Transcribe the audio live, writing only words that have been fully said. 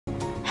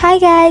Hi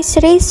guys,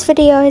 today's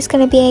video is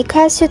going to be a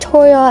quest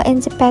tutorial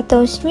in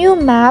Zepeto's new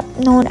map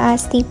known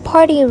as the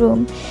Party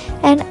Room,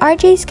 and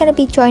RJ is going to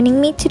be joining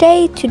me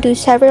today to do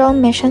several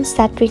missions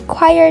that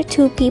require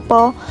 2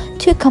 people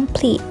to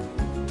complete.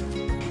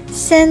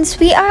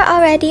 Since we are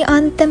already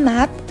on the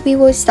map, we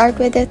will start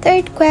with the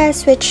third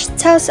quest, which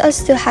tells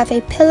us to have a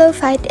pillow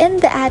fight in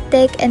the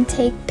attic and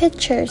take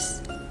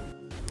pictures.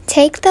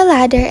 Take the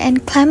ladder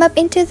and climb up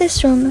into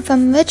this room,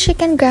 from which you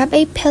can grab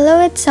a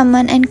pillow with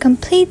someone and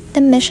complete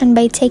the mission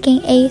by taking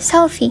a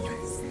selfie.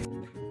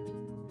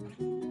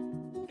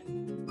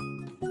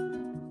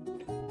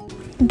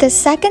 The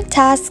second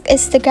task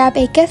is to grab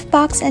a gift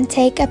box and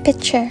take a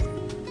picture.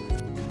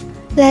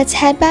 Let's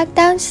head back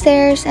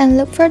downstairs and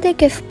look for the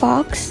gift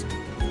box.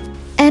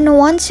 And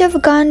once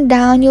you've gone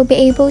down, you'll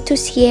be able to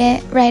see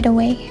it right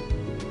away.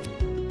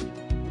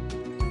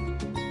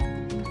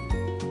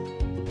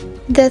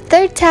 The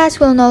third task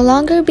will no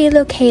longer be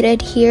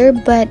located here,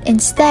 but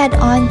instead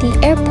on the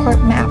airport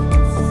map.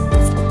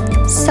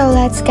 So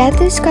let's get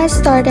this quest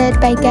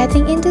started by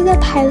getting into the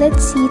pilot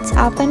seats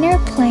of an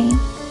airplane.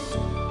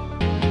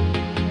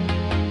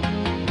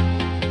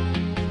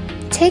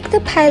 Take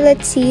the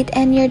pilot seat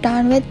and you're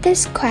done with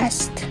this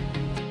quest.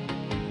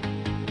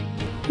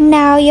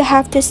 Now you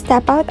have to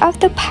step out of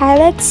the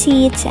pilot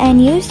seats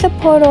and use the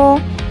portal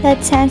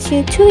that sends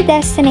you to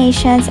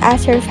destinations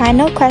as your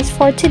final quest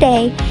for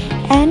today.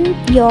 And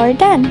you're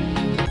done.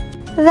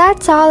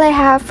 That's all I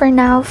have for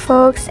now,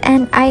 folks,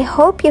 and I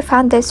hope you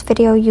found this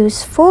video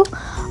useful.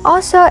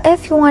 Also,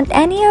 if you want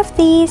any of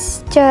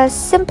these,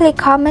 just simply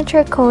comment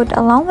your code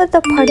along with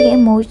the party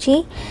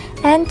emoji,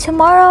 and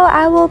tomorrow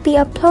I will be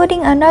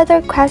uploading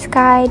another quest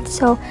guide,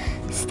 so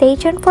stay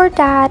tuned for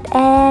that,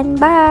 and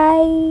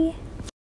bye.